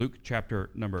Luke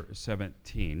chapter number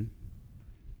 17.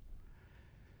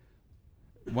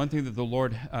 One thing that the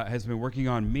Lord has been working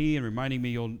on me and reminding me,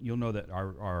 you'll know that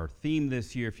our theme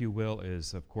this year, if you will,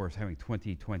 is, of course, having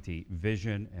 2020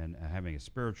 vision and having a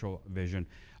spiritual vision.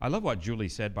 I love what Julie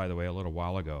said, by the way, a little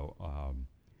while ago.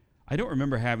 I don't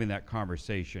remember having that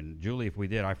conversation. Julie, if we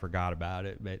did, I forgot about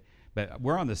it. But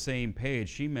we're on the same page.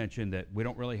 She mentioned that we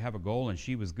don't really have a goal, and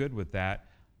she was good with that.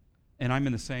 And I'm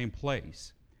in the same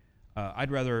place.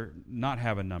 I'd rather not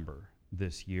have a number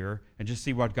this year and just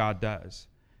see what God does.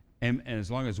 And as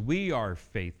long as we are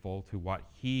faithful to what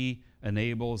He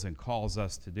enables and calls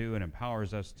us to do and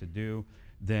empowers us to do,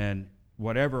 then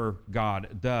whatever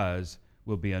God does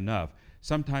will be enough.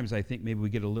 Sometimes I think maybe we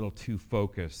get a little too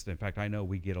focused. In fact, I know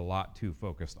we get a lot too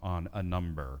focused on a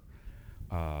number.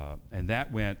 And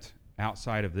that went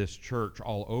outside of this church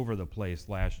all over the place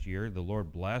last year. The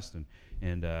Lord blessed,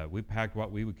 and we packed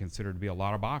what we would consider to be a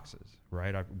lot of boxes,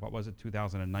 right? What was it,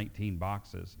 2019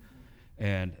 boxes?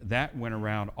 And that went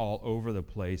around all over the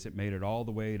place. It made it all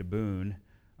the way to Boone,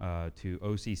 to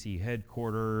OCC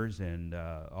headquarters and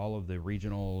all of the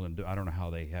regional, and I don't know how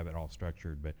they have it all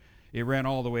structured, but it ran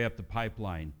all the way up the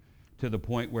pipeline to the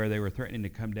point where they were threatening to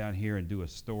come down here and do a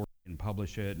story and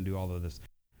publish it and do all of this.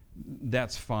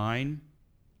 That's fine,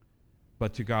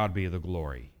 but to God be the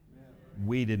glory.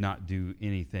 We did not do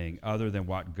anything other than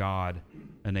what God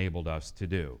enabled us to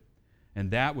do.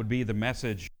 And that would be the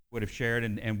message we would have shared,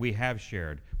 and we have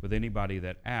shared with anybody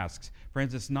that asks.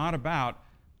 Friends, it's not about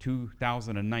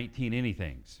 2019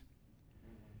 anythings.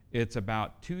 It's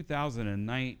about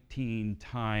 2019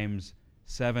 times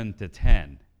 7 to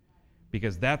 10,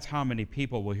 because that's how many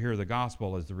people will hear the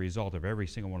gospel as the result of every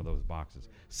single one of those boxes.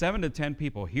 7 to 10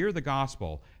 people hear the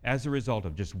gospel as a result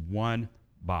of just one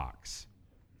box.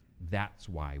 That's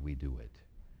why we do it.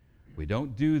 We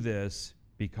don't do this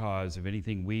because of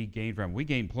anything we gain from it. We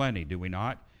gain plenty, do we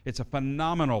not? It's a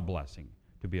phenomenal blessing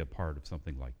to be a part of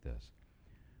something like this.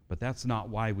 But that's not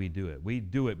why we do it. We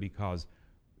do it because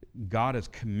God has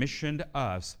commissioned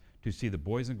us to see the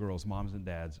boys and girls, moms and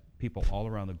dads, people all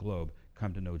around the globe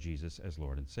come to know Jesus as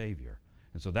Lord and Savior.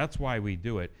 And so that's why we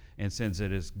do it. And since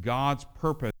it is God's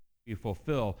purpose we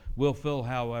fulfill, we'll fill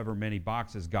however many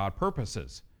boxes God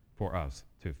purposes for us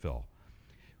to fill.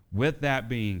 With that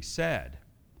being said,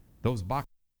 those boxes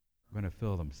are going to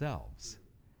fill themselves.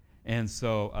 And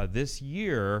so this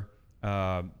year,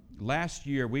 last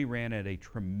year, we ran at a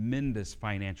tremendous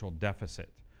financial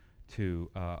deficit to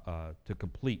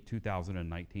complete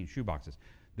 2019 shoeboxes.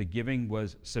 The giving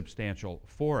was substantial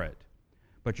for it.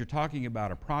 But you're talking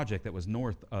about a project that was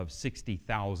north of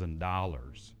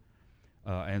 $60,000.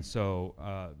 And so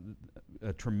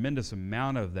a tremendous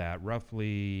amount of that,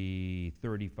 roughly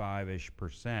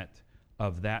 35-ish%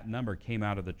 of that number came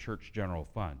out of the church general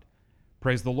fund.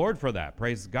 Praise the Lord for that.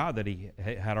 Praise God that He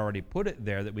had already put it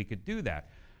there that we could do that.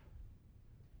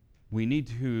 We need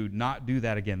to not do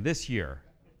that again this year.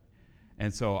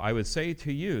 And so I would say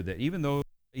to you that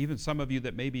even some of you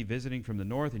that may be visiting from the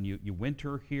north and you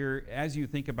winter here, as you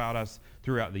think about us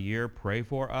throughout the year, pray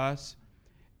for us.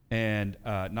 And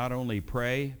not only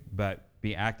pray, but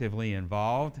be actively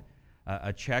involved.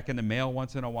 A check in the mail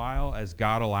once in a while, as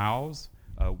God allows,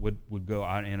 would go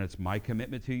out. And it's my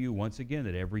commitment to you, once again,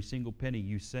 that every single penny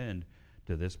you send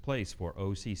to this place for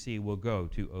OCC will go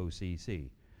to OCC.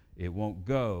 It won't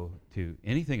go to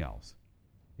anything else.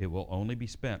 It will only be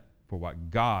spent for what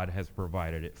God has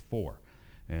provided it for.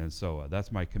 And so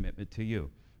that's my commitment to you.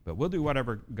 But we'll do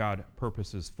whatever God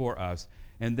purposes for us.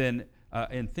 And then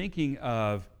in thinking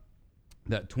of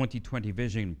that 2020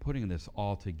 vision, putting this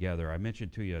all together, I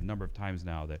mentioned to you a number of times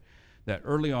now that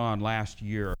early on last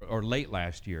year, or late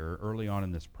last year, early on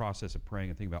in this process of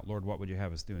praying and thinking about, Lord, what would you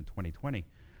have us do in 2020?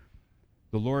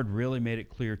 The Lord really made it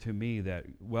clear to me that,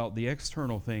 well, the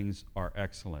external things are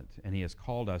excellent, and He has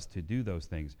called us to do those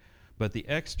things. But the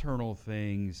external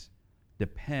things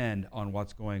depend on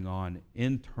what's going on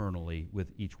internally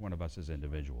with each one of us as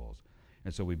individuals.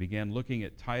 And so we began looking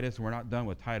at Titus. We're not done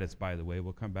with Titus, by the way.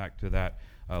 We'll come back to that,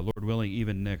 Lord willing,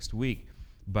 even next week.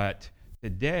 But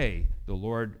today, the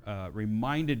Lord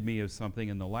reminded me of something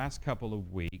in the last couple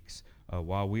of weeks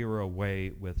while we were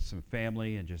away with some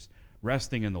family and just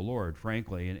resting in the Lord,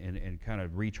 frankly, and kind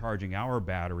of recharging our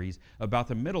batteries. About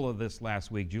the middle of this last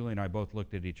week, Julie and I both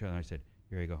looked at each other and I said,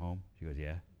 "You ready to go home?" She goes,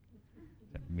 "Yeah."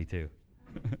 I said, "Me too."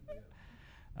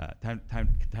 Time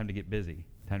to get busy.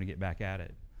 Time to get back at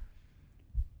it.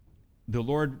 The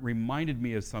Lord reminded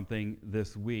me of something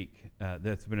this week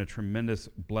that's been a tremendous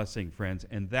blessing, friends,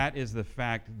 and that is the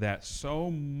fact that so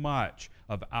much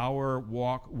of our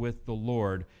walk with the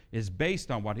Lord is based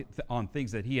on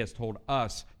things that He has told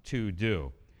us to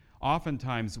do.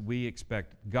 Oftentimes we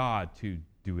expect God to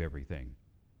do everything.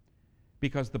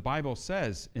 Because the Bible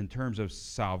says, in terms of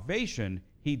salvation,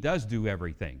 He does do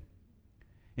everything.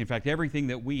 In fact, everything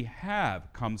that we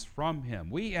have comes from Him.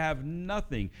 We have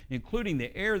nothing, including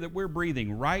the air that we're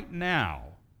breathing right now.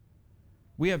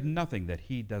 We have nothing that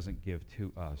He doesn't give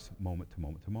to us moment to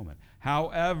moment to moment.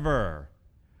 However,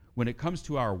 when it comes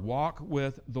to our walk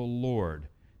with the Lord,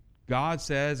 God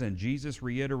says, and Jesus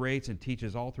reiterates and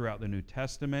teaches all throughout the New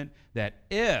Testament, that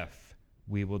if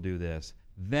we will do this,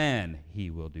 then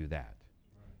He will do that.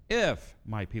 If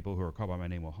my people who are called by my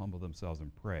name will humble themselves and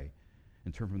pray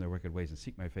and turn from their wicked ways and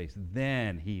seek my face,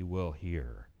 then He will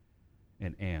hear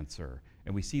and answer.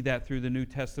 And we see that through the New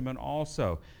Testament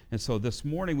also. And so this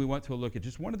morning we want to look at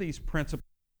just one of these principles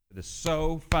that is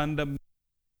so fundamental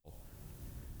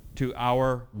to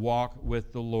our walk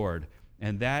with the Lord.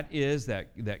 And that is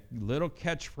that little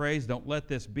catchphrase, don't let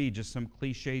this be just some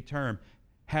cliche term,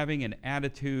 having an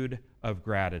attitude of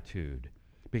gratitude.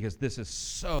 Because this is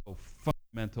so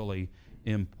fundamentally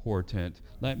important.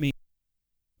 Let me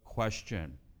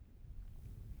question.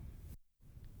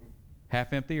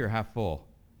 Half empty or half full?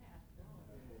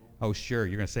 Oh, sure,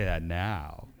 you're going to say that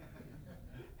now.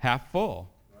 Half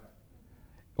full.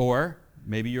 Or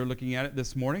maybe you're looking at it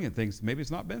this morning and thinks maybe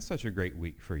it's not been such a great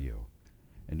week for you.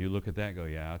 And you look at that and go,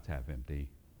 yeah, it's half empty.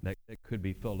 That could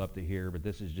be filled up to here, but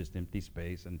this is just empty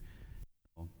space and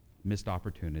missed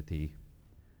opportunity.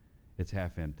 It's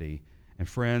half empty. And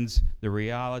friends, the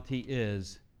reality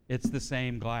is it's the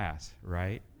same glass,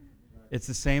 right? It's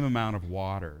the same amount of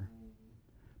water.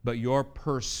 But your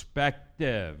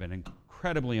perspective, an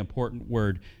incredibly important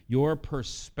word, your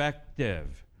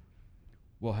perspective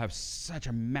will have such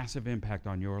a massive impact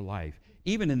on your life,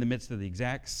 even in the midst of the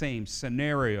exact same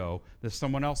scenario that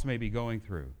someone else may be going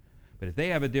through. But if they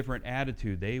have a different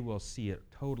attitude, they will see it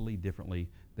totally differently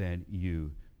than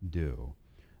you do.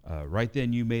 Right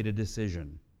then, you made a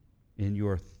decision in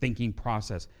your thinking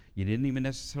process. You didn't even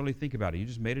necessarily think about it. You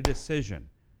just made a decision.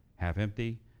 Half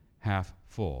empty, half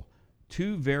full.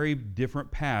 Two very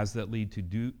different paths that lead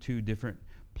to two different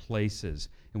places.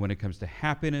 And when it comes to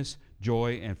happiness,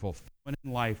 joy, and fulfillment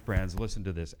in life, friends, listen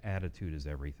to this. Attitude is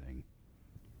everything.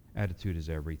 Attitude is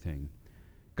everything.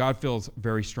 God feels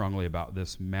very strongly about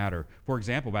this matter. For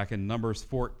example, back in Numbers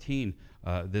 14,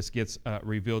 this gets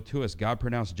revealed to us. God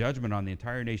pronounced judgment on the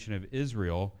entire nation of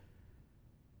Israel,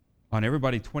 on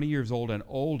everybody 20 years old and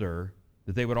older,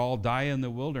 that they would all die in the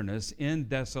wilderness in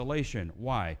desolation.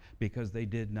 Why? Because they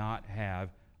did not have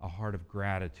a heart of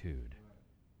gratitude.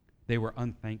 They were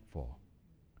unthankful.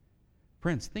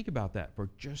 Friends, think about that for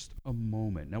just a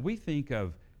moment. Now, we think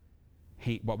of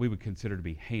what we would consider to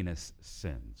be heinous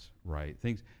sins, right?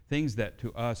 Things that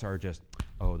to us are just,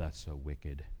 oh, that's so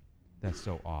wicked. That's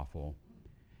so awful.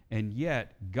 And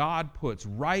yet, God puts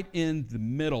right in the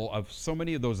middle of so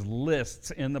many of those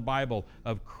lists in the Bible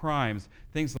of crimes,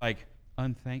 things like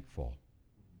unthankful,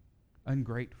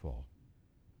 ungrateful.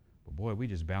 But boy, we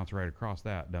just bounce right across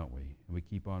that, don't we? And we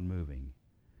keep on moving.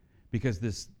 Because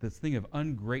this thing of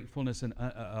ungratefulness and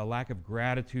a lack of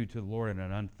gratitude to the Lord and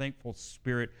an unthankful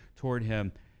spirit toward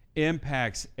Him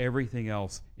impacts everything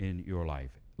else in your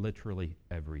life. Literally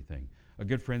everything. A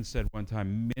good friend said one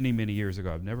time many, many years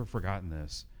ago, I've never forgotten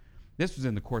this. This was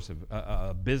in the course of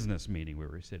a business meeting we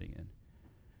were sitting in.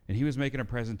 And he was making a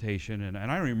presentation, and I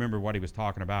don't even remember what he was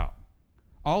talking about.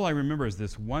 All I remember is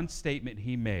this one statement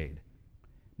he made.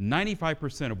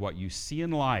 95% of what you see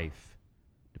in life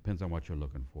depends on what you're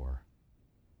looking for.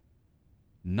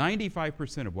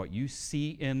 95% of what you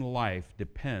see in life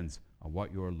depends on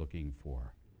what you're looking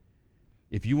for.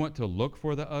 If you want to look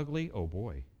for the ugly, oh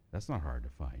boy, that's not hard to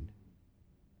find.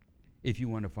 If you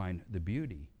want to find the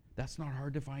beauty, that's not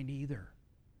hard to find either.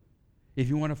 If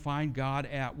you want to find God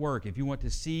at work, if you want to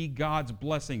see God's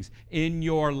blessings in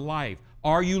your life,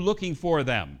 are you looking for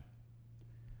them?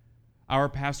 Our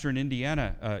pastor in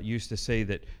Indiana used to say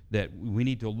that we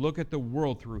need to look at the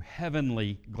world through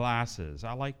heavenly glasses.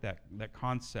 I like that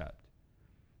concept.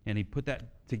 And he put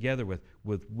that together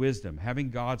with wisdom, having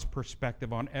God's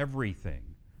perspective on everything.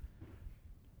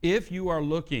 If you are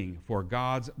looking for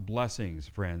God's blessings,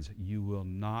 friends, you will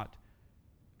not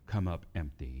come up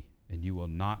empty, and you will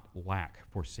not lack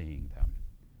for seeing them.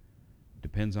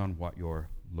 Depends on what you're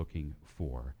looking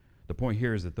for. The point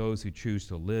here is that those who choose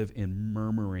to live in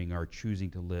murmuring are choosing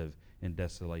to live in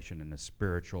desolation, in a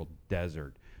spiritual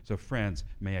desert. So friends,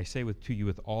 may I say to you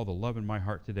with all the love in my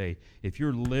heart today, if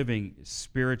you're living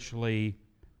spiritually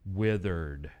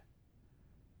withered,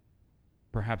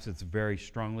 perhaps it's very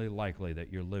strongly likely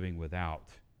that you're living without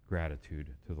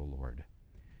gratitude to the Lord.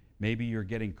 Maybe you're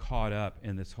getting caught up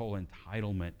in this whole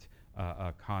entitlement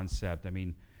concept. I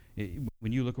mean,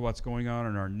 When you look at what's going on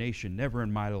in our nation, never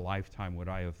in my lifetime would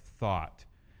I have thought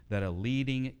that a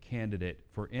leading candidate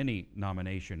for any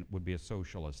nomination would be a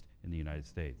socialist in the United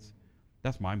States.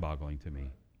 That's mind-boggling to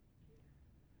me.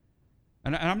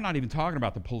 And I'm not even talking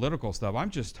about the political stuff. I'm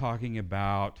just talking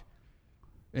about,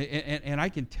 and I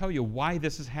can tell you why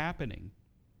this is happening.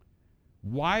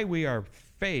 Why we are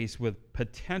faced with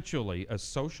potentially a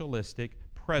socialistic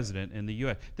president in the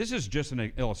U.S. This is just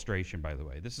an illustration, by the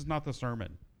way. This is not the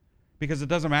sermon, because it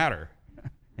doesn't matter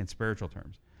in spiritual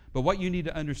terms. But what you need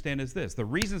to understand is this. The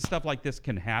reason stuff like this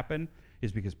can happen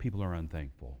is because people are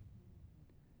unthankful.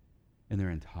 And they're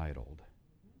entitled.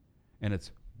 And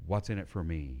it's, what's in it for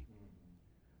me?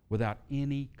 Without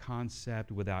any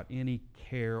concept, without any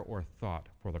care or thought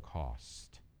for the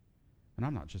cost. And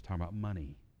I'm not just talking about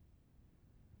money.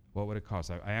 What would it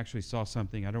cost? I actually saw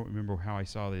something, I don't remember how I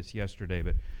saw this yesterday,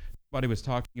 but somebody was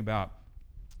talking about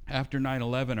after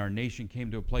 9/11, our nation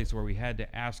came to a place where we had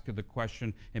to ask the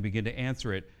question and begin to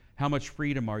answer it. How much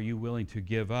freedom are you willing to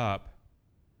give up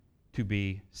to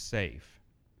be safe?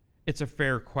 It's a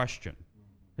fair question.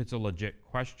 It's a legit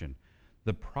question.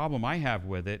 The problem I have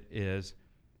with it is,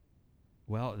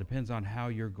 well, it depends on how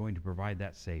you're going to provide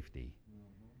that safety.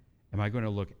 Am I going to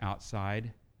look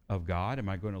outside of God? Am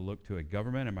I going to look to a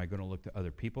government? Am I going to look to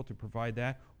other people to provide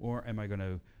that? Or am I going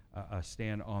to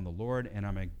stand on the Lord, and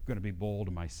am I going to be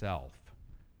bold myself?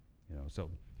 So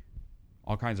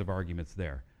all kinds of arguments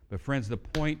there. But friends, the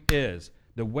point is,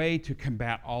 the way to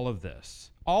combat all of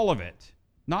this, all of it,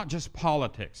 not just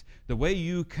politics, the way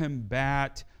you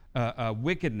combat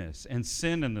wickedness and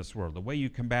sin in this world, the way you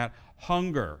combat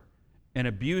hunger and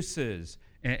abuses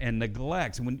and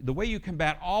neglects, and the way you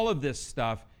combat all of this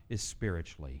stuff is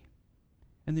spiritually.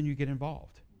 And then you get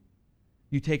involved.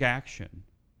 You take action.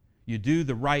 You do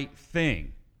the right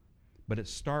thing. But it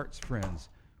starts, friends,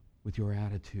 with your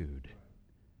attitude.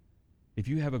 If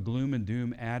you have a gloom and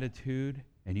doom attitude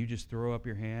and you just throw up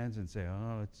your hands and say,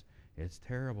 oh, it's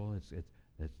terrible,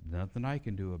 it's nothing I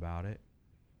can do about it,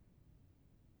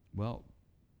 well,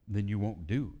 then you won't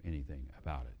do anything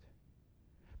about it.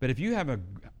 But if you have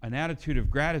an attitude of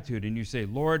gratitude and you say,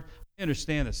 Lord, I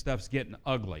understand that stuff's getting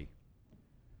ugly,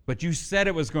 but you said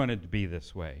it was going to be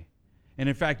this way. And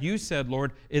in fact, you said,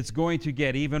 Lord, it's going to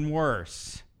get even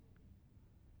worse.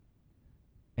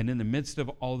 And in the midst of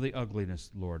all the ugliness,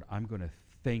 Lord, I'm going to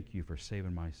thank you for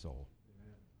saving my soul.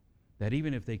 Amen. That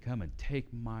even if they come and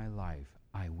take my life,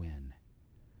 I win.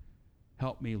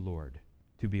 Help me, Lord,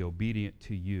 to be obedient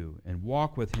to you and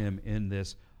walk with him in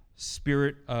this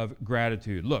spirit of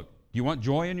gratitude. Look, do you want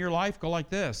joy in your life? Go like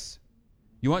this.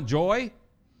 You want joy?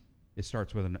 It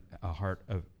starts with a heart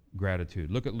of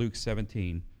gratitude. Look at Luke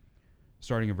 17,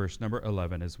 starting in verse number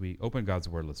 11. As we open God's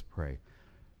word, let's pray.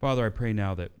 Father, I pray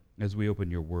now that as we open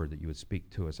your word, that you would speak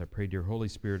to us. I pray, dear Holy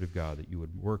Spirit of God, that you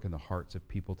would work in the hearts of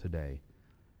people today.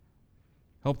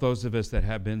 Help those of us that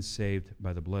have been saved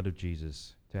by the blood of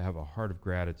Jesus to have a heart of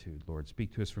gratitude, Lord.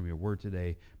 Speak to us from your word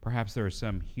today. Perhaps there are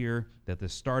some here that the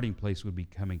starting place would be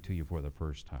coming to you for the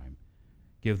first time.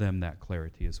 Give them that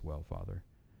clarity as well, Father.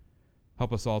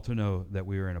 Help us all to know that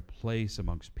we are in a place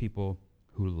amongst people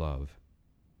who love,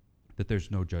 that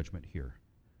there's no judgment here.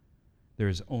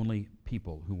 There's only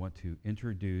people who want to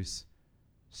introduce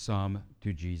some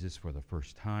to Jesus for the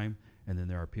first time, and then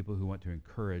there are people who want to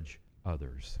encourage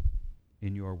others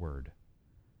in your word.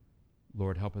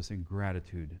 Lord, help us in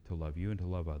gratitude to love you and to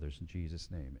love others. In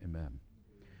Jesus' name, amen.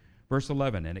 Verse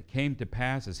 11, and it came to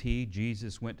pass as he,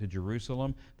 Jesus, went to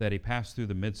Jerusalem, that he passed through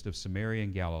the midst of Samaria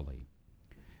and Galilee.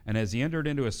 And as he entered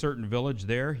into a certain village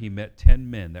there, he met 10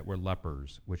 men that were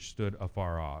lepers, which stood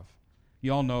afar off.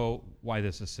 You all know why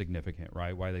this is significant,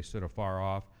 right? Why they stood afar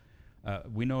off.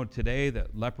 We know today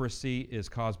that leprosy is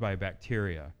caused by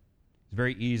bacteria. It's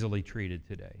very easily treated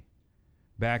today.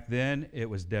 Back then, it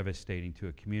was devastating to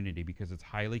a community because it's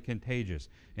highly contagious.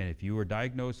 And if you were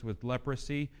diagnosed with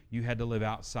leprosy, you had to live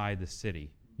outside the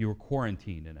city. You were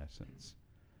quarantined, in essence,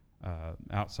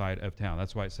 outside of town.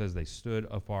 That's why it says they stood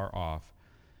afar off.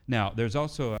 Now, there's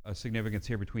also a significance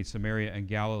here between Samaria and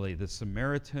Galilee. The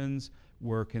Samaritans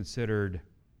were considered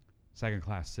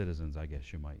second-class citizens, I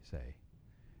guess you might say.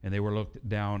 And they were looked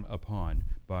down upon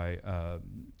by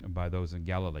those in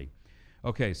Galilee.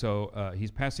 Okay, so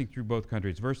he's passing through both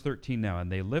countries. Verse 13 now,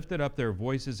 and they lifted up their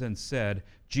voices and said,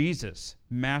 Jesus,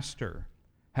 Master,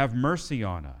 have mercy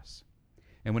on us.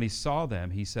 And when he saw them,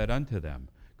 he said unto them,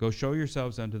 Go show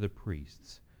yourselves unto the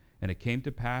priests. And it came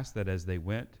to pass that as they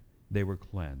went, they were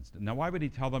cleansed. Now, why would he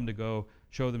tell them to go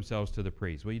show themselves to the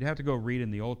priests? Well, you'd have to go read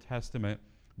in the Old Testament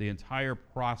the entire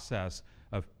process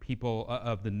of people,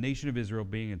 of the nation of Israel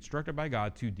being instructed by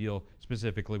God to deal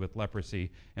specifically with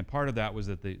leprosy. And part of that was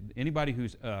that anybody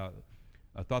who's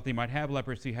thought they might have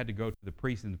leprosy had to go to the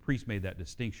priest, and the priest made that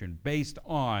distinction based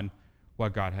on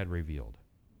what God had revealed.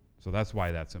 So that's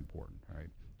why that's important, all right?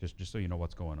 Just so you know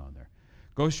what's going on there.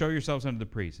 Go show yourselves unto the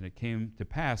priest. And it came to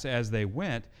pass, as they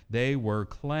went, they were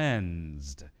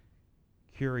cleansed.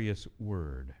 Curious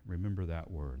word. Remember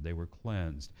that word. They were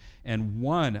cleansed. And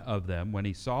one of them, when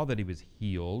he saw that he was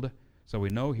healed, so we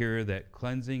know here that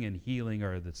cleansing and healing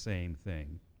are the same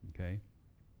thing, okay?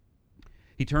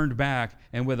 He turned back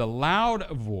and with a loud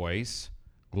voice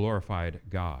glorified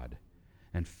God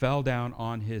and fell down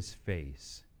on his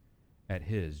face at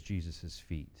Jesus'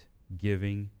 feet,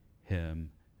 giving him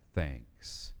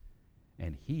thanks.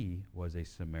 And he was a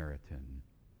Samaritan.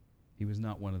 He was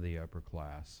not one of the upper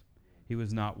class. He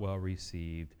was not well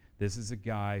received. This is a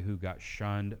guy who got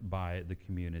shunned by the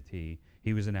community.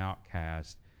 He was an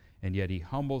outcast, and yet he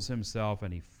humbles himself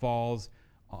and he falls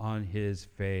on his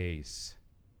face.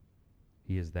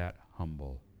 He is that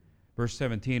humble. Verse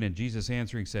 17, and Jesus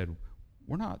answering said,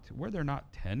 Were there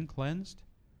not 10 cleansed?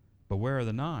 But where are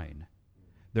the 9?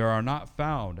 There are not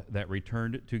found that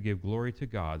returned to give glory to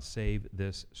God, save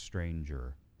this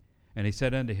stranger. And he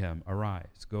said unto him,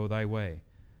 Arise, go thy way.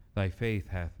 Thy faith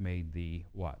hath made thee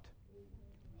what?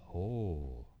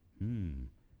 Whole. An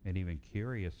even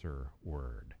curiouser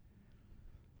word.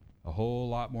 A whole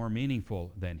lot more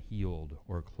meaningful than healed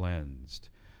or cleansed.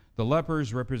 The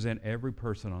lepers represent every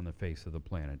person on the face of the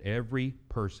planet. Every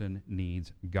person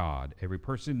needs God. Every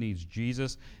person needs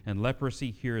Jesus, and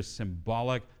leprosy here is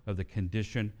symbolic of the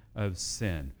condition of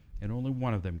sin. And only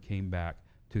one of them came back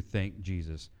to thank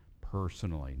Jesus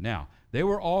personally. Now, they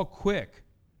were all quick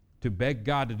to beg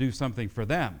God to do something for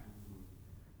them.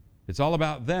 It's all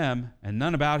about them and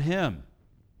none about him.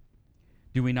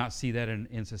 Do we not see that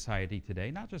in society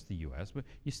today? Not just the U.S., but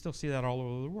you still see that all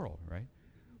over the world, right?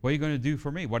 What are you going to do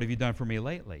for me? What have you done for me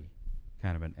lately?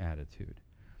 Kind of an attitude.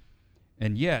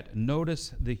 And yet,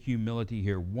 notice the humility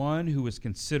here. One who was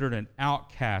considered an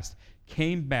outcast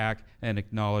came back and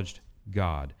acknowledged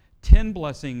God. 10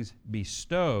 blessings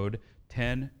bestowed,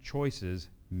 10 choices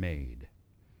made.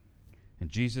 And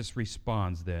Jesus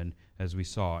responds then, as we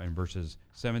saw in verses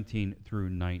 17 through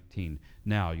 19.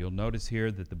 Now, you'll notice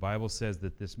here that the Bible says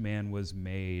that this man was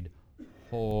made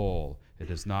whole. It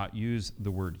does not use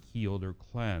the word healed or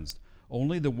cleansed.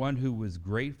 Only the one who was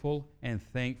grateful and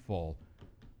thankful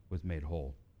was made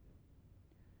whole.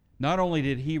 Not only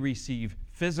did he receive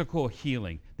physical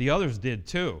healing, the others did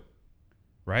too,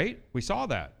 right? We saw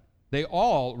that. They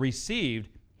all received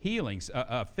healings,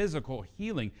 physical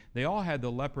healing. They all had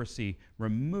the leprosy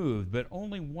removed, but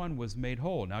only one was made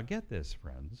whole. Now get this,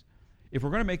 friends. If we're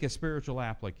going to make a spiritual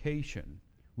application,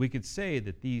 we could say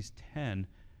that these 10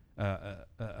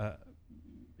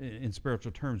 in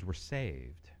spiritual terms were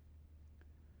saved.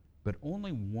 But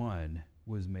only one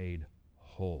was made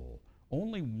whole.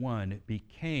 Only one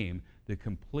became the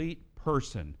complete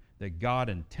person that God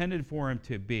intended for him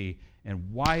to be.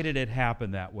 And why did it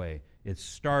happen that way? It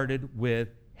started with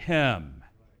him.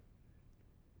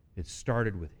 It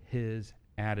started with his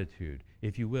attitude.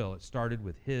 If you will, it started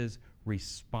with his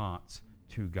response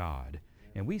to God.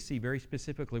 And we see very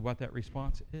specifically what that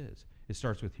response is. It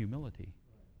starts with humility.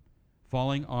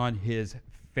 Falling on his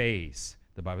face.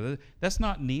 The Bible, that's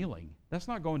not kneeling. That's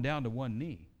not going down to one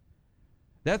knee.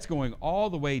 That's going all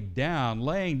the way down,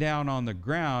 laying down on the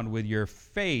ground with your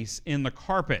face in the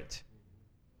carpet.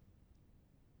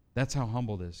 That's how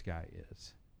humble this guy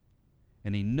is.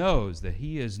 And he knows that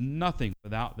he is nothing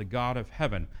without the God of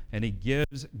heaven, and he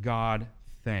gives God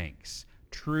thanks.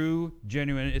 True,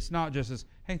 genuine. It's not just as,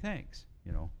 hey, thanks,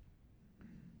 you know.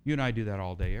 You and I do that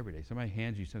all day, every day. Somebody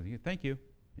hands you something, thank you,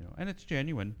 you know, and it's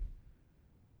genuine.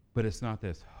 But it's not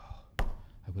this, oh,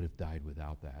 I would have died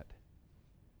without that,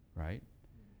 right?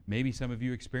 Maybe some of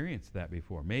you experienced that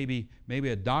before. Maybe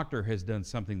a doctor has done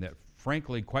something that,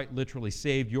 frankly, quite literally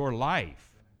saved your life.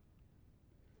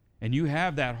 And you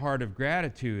have that heart of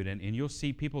gratitude, and you'll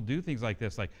see people do things like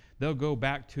this. Like they'll go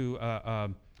back to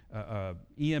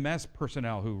EMS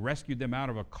personnel who rescued them out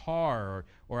of a car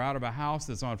or out of a house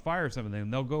that's on fire or something,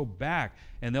 and they'll go back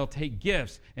and they'll take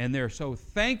gifts, and they're so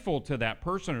thankful to that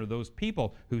person or those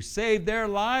people who saved their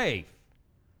life.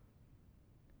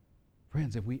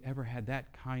 Friends, have we ever had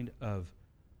that kind of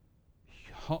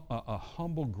a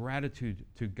humble gratitude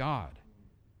to God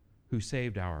who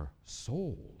saved our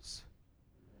souls?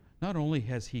 Not only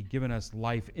has he given us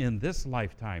life in this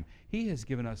lifetime, he has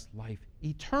given us life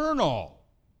eternal.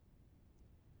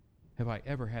 Have I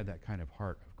ever had that kind of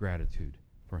heart of gratitude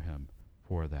for him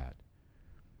for that?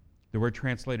 The word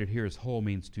translated here as whole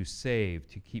means to save,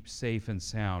 to keep safe and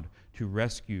sound, to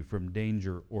rescue from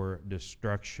danger or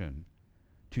destruction,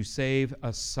 to save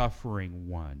a suffering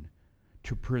one,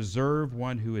 to preserve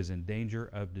one who is in danger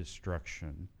of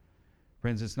destruction.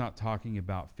 Friends, it's not talking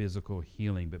about physical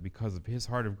healing, but because of his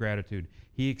heart of gratitude,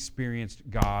 he experienced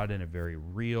God in a very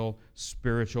real,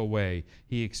 spiritual way.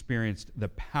 He experienced the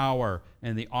power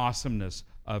and the awesomeness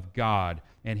of God,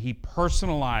 and he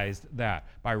personalized that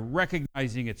by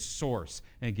recognizing its source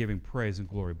and giving praise and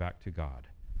glory back to God.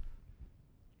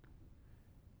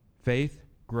 Faith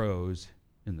grows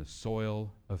in the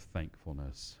soil of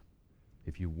thankfulness.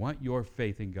 If you want your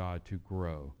faith in God to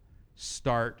grow,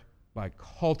 start by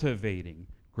cultivating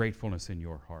gratefulness in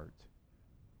your heart.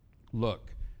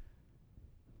 Look,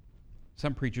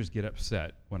 some preachers get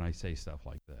upset when I say stuff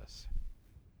like this.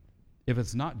 If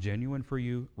it's not genuine for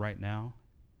you right now,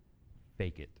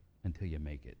 fake it until you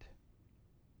make it.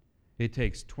 It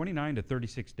takes 29 to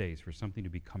 36 days for something to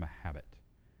become a habit.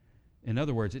 In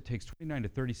other words, it takes 29 to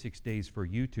 36 days for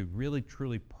you to really,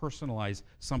 truly personalize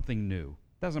something new.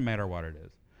 Doesn't matter what it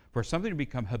is. For something to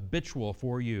become habitual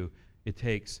for you, it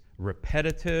takes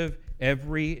repetitive,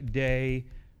 everyday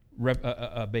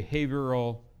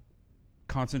behavioral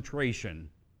concentration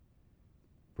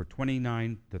for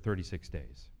 29 to 36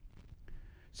 days.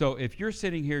 So if you're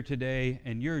sitting here today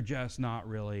and you're just not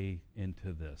really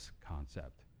into this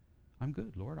concept, I'm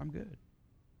good, Lord, I'm good.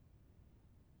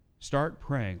 Start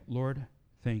praying, Lord,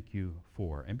 thank you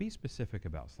for, and be specific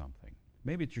about something.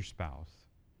 Maybe it's your spouse.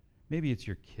 Maybe it's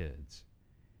your kids.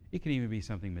 It can even be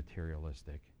something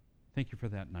materialistic. Thank you for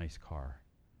that nice car.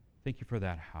 Thank you for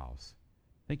that house.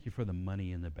 Thank you for the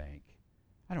money in the bank.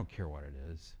 I don't care what it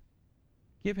is.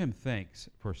 Give him thanks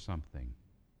for something.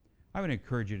 I would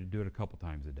encourage you to do it a couple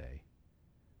times a day.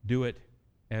 Do it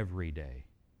every day.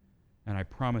 And I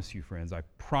promise you, friends, I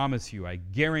promise you, I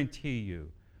guarantee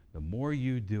you, the more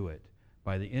you do it,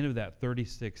 by the end of that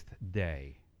 36th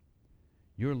day,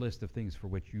 your list of things for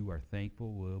which you are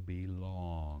thankful will be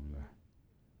long.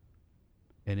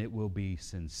 And it will be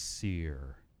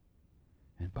sincere.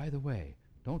 And by the way,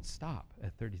 don't stop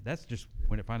at 30. That's just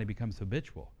when it finally becomes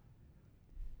habitual.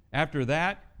 After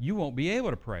that, you won't be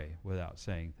able to pray without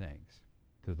saying thanks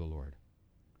to the Lord.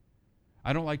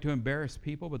 I don't like to embarrass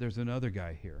people, but there's another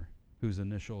guy here whose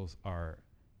initials are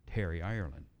Terry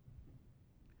Ireland.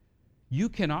 You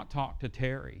cannot talk to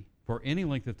Terry for any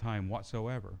length of time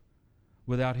whatsoever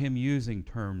without him using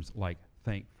terms like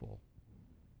thankful,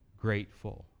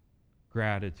 grateful,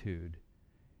 gratitude.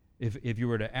 If you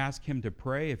were to ask him to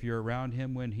pray, if you're around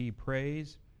him when he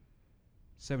prays,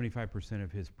 75%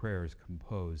 of his prayer is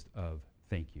composed of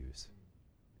thank yous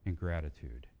and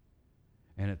gratitude.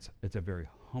 And it's a very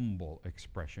humble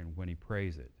expression when he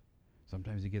prays it.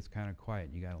 Sometimes he gets kind of quiet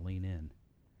and you got to lean in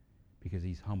because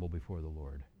he's humble before the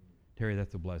Lord. Terry,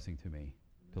 that's a blessing to me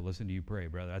to listen to you pray,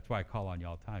 brother. That's why I call on you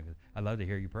all the time, because I love to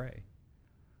hear you pray.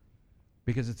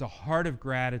 Because it's a heart of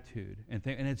gratitude, and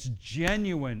it's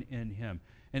genuine in him.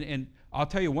 And I'll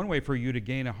tell you one way for you to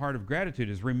gain a heart of gratitude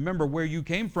is remember where you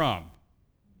came from.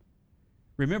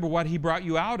 Remember what he brought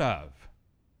you out of.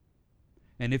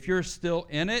 And if you're still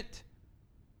in it,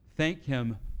 thank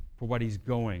him for what he's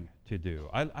going to do.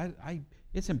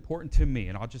 It's important to me,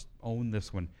 and I'll just own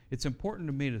this one. It's important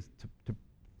to me to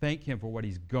thank him for what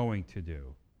he's going to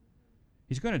do.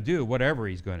 He's going to do whatever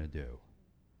he's going to do.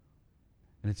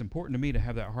 And it's important to me to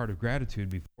have that heart of gratitude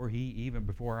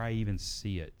before I even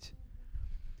see it.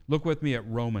 Look with me at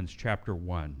Romans chapter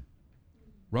 1.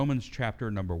 Romans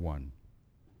chapter number 1.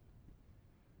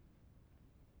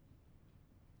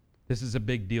 This is a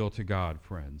big deal to God,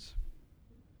 friends.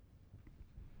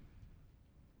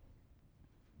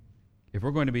 If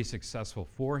we're going to be successful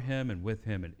for him and with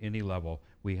him at any level,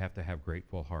 we have to have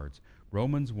grateful hearts.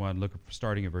 Romans 1, look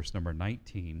starting at verse number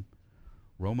 19.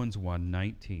 Romans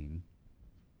 1:19.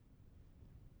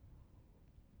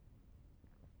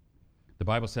 The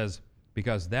Bible says,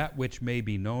 because that which may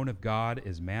be known of God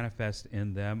is manifest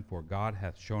in them, for God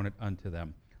hath shown it unto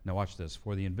them. Now watch this.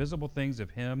 For the invisible things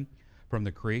of him from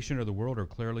the creation of the world are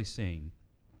clearly seen,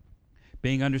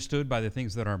 being understood by the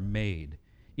things that are made,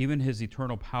 even his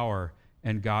eternal power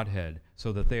and Godhead,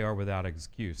 so that they are without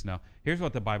excuse. Now, here's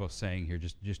what the Bible's saying here,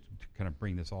 just to kind of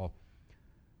bring this all.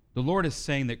 The Lord is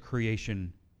saying that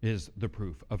creation is the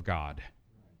proof of God.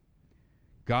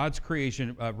 God's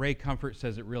creation, Ray Comfort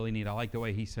says it really neat. I like the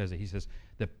way he says it. He says,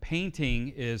 the painting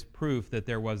is proof that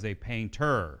there was a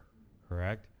painter,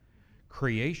 correct?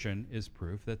 Creation is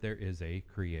proof that there is a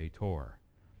creator.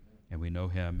 And we know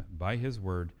him by his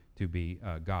word to be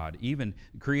God. Even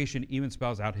creation even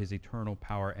spells out his eternal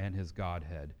power and his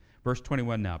Godhead. Verse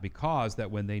 21 now, because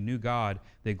that when they knew God,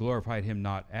 they glorified him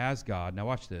not as God. Now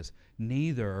watch this.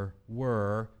 Neither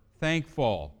were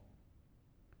thankful.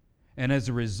 And as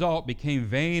a result, became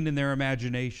vain in their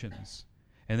imaginations,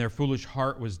 and their foolish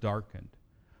heart was darkened.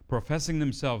 Professing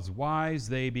themselves wise,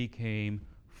 they became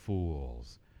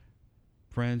fools.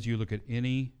 Friends, you look at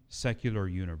any secular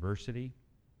university,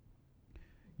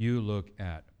 you look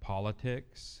at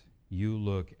politics, you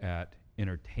look at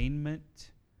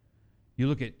entertainment, you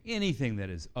look at anything that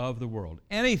is of the world,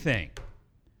 anything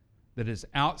that is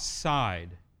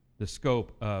outside the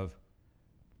scope of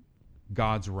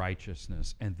God's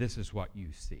righteousness, and this is what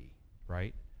you see,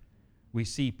 right? We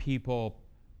see people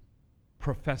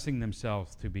professing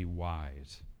themselves to be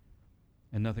wise,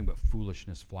 and nothing but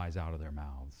foolishness flies out of their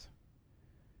mouths.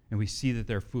 And we see that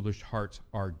their foolish hearts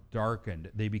are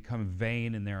darkened. They become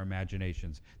vain in their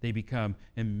imaginations. They become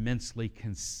immensely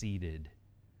conceited.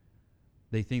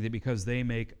 They think that because they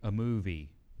make a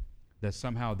movie, that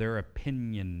somehow their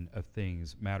opinion of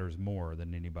things matters more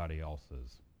than anybody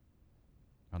else's.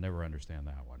 I'll never understand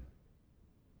that one.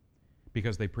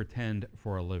 Because they pretend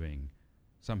for a living,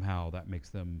 somehow that makes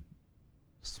them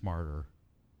smarter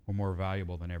or more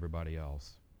valuable than everybody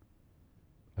else.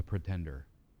 A pretender.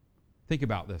 Think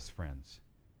about this, friends.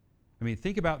 I mean,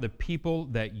 think about the people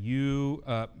that you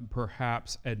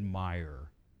perhaps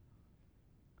admire.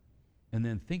 And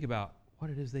then think about what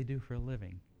it is they do for a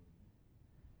living.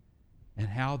 And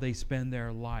how they spend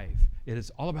their life. It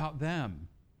is all about them.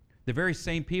 The very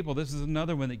same people, this is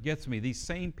another one that gets me, these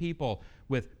same people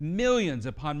with millions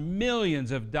upon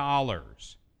millions of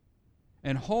dollars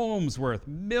and homes worth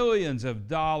millions of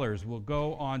dollars will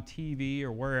go on TV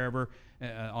or wherever,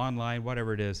 online,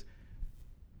 whatever it is,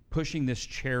 pushing this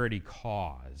charity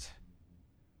cause,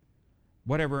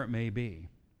 whatever it may be.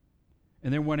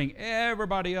 And they're wanting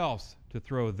everybody else to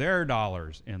throw their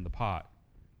dollars in the pot.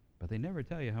 But they never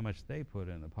tell you how much they put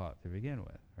in the pot to begin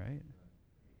with, right?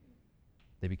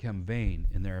 They become vain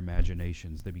in their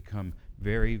imaginations. They become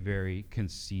very, very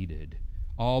conceited.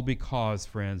 All because,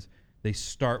 friends, they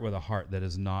start with a heart that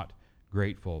is not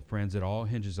grateful. Friends, it all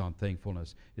hinges on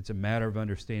thankfulness. It's a matter of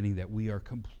understanding that we are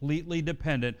completely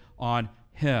dependent on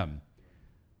Him.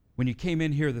 When you came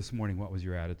in here this morning, what was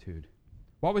your attitude?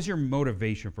 What was your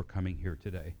motivation for coming here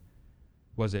today?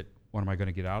 Was it, what am I going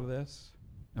to get out of this?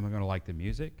 Am I going to like the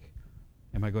music?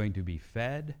 Am I going to be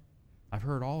fed? I've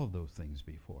heard all of those things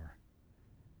before.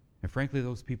 And frankly,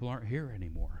 those people aren't here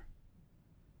anymore.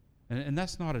 And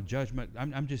that's not a judgment.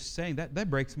 I'm just saying that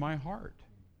breaks my heart.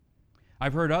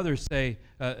 I've heard others say,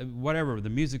 whatever, the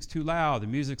music's too loud, the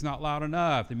music's not loud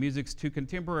enough, the music's too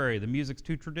contemporary, the music's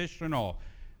too traditional.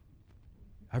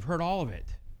 I've heard all of it.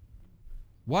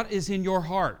 What is in your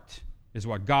heart is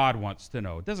what God wants to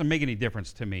know. It doesn't make any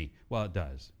difference to me. Well, it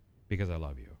does, because I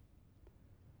love you.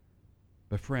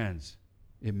 But friends,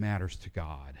 it matters to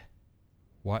God.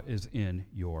 What is in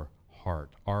your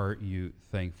heart? Are you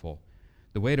thankful?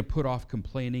 The way to put off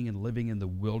complaining and living in the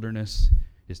wilderness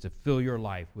is to fill your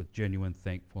life with genuine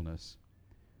thankfulness.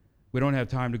 We don't have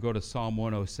time to go to Psalm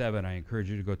 107. I encourage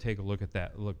you to go take a look at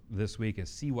that this week and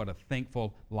see what a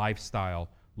thankful lifestyle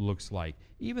looks like.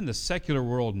 Even the secular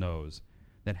world knows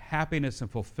that happiness and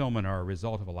fulfillment are a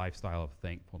result of a lifestyle of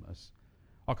thankfulness.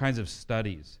 All kinds of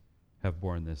studies have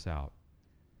borne this out.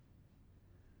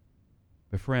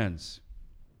 But friends,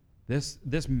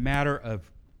 this matter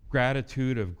of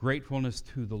gratitude, of gratefulness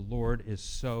to the Lord is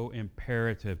so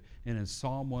imperative. And in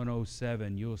Psalm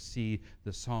 107, you'll see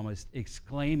the psalmist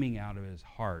exclaiming out of his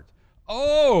heart,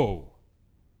 "Oh,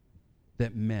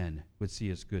 that men would see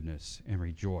his goodness and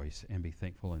rejoice and be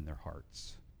thankful in their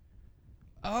hearts."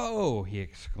 "Oh," he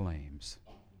exclaims.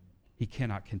 He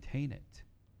cannot contain it.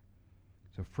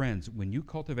 So friends, when you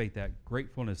cultivate that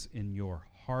gratefulness in your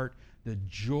heart, the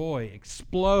joy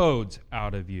explodes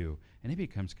out of you, and it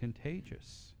becomes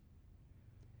contagious.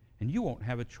 And you won't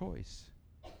have a choice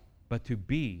but to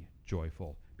be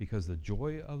joyful, because the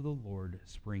joy of the Lord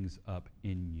springs up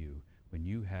in you when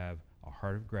you have a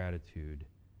heart of gratitude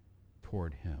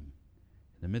toward Him.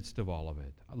 In the midst of all of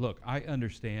it, look, I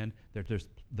understand that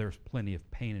there's plenty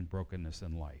of pain and brokenness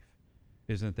in life.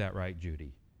 Isn't that right,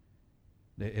 Judy?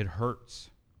 It hurts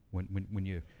when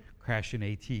you crash an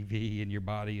ATV and your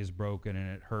body is broken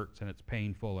and it hurts and it's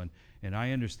painful, and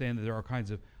I understand that there are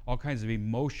all kinds of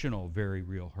emotional, very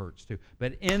real hurts too.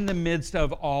 But in the midst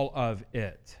of all of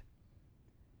it,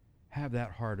 have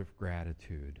that heart of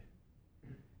gratitude.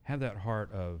 Have that heart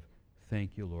of,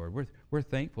 thank you, Lord. We're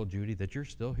thankful, Judy, that you're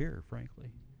still here,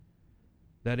 frankly.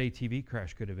 That ATV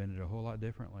crash could have ended a whole lot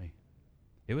differently.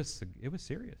 It was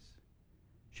serious.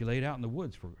 She laid out in the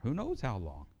woods for who knows how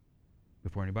long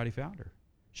before anybody found her.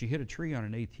 She hit a tree on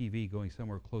an ATV going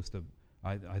somewhere close to,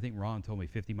 I think Ron told me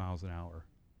 50 miles an hour.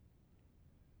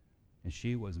 And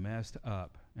she was messed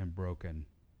up and broken.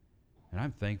 And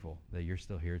I'm thankful that you're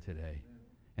still here today.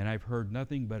 And I've heard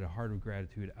nothing but a heart of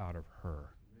gratitude out of her.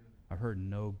 I've heard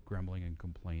no grumbling and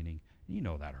complaining. You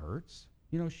know that hurts.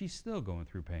 You know, she's still going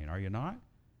through pain, are you not?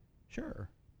 Sure.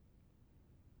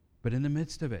 But in the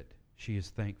midst of it, she is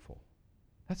thankful.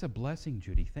 That's a blessing,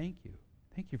 Judy. Thank you.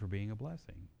 Thank you for being a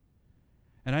blessing.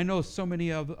 And I know so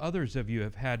many of others of you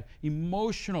have had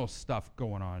emotional stuff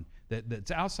going on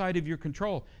that's outside of your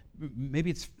control. Maybe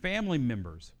it's family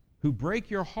members who break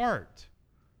your heart.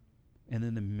 And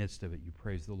in the midst of it, you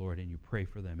praise the Lord and you pray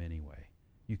for them anyway.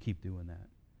 You keep doing that.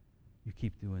 You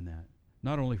keep doing that.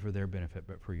 Not only for their benefit,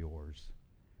 but for yours.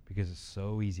 Because it's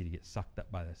so easy to get sucked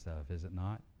up by that stuff, is it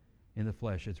not? In the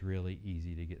flesh, it's really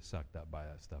easy to get sucked up by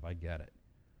that stuff. I get it.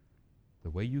 The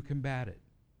way you combat it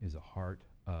is a heart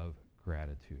of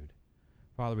gratitude.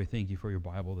 Father, we thank you for your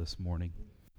Bible this morning.